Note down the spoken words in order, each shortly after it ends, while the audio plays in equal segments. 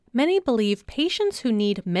Many believe patients who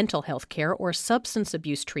need mental health care or substance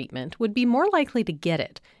abuse treatment would be more likely to get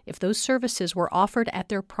it if those services were offered at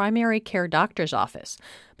their primary care doctor's office.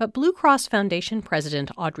 But Blue Cross Foundation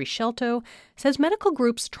President Audrey Shelto says medical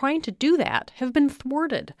groups trying to do that have been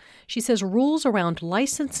thwarted. She says rules around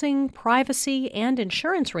licensing, privacy, and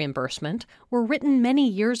insurance reimbursement were written many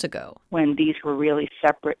years ago. When these were really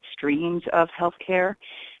separate streams of healthcare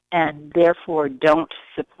and therefore don't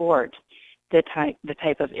support the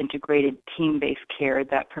type of integrated team-based care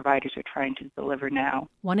that providers are trying to deliver now.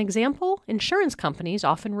 One example, insurance companies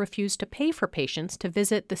often refuse to pay for patients to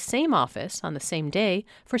visit the same office on the same day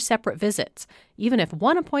for separate visits, even if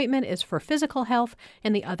one appointment is for physical health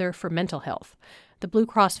and the other for mental health. The Blue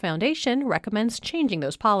Cross Foundation recommends changing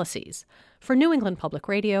those policies. For New England Public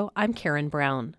Radio, I'm Karen Brown.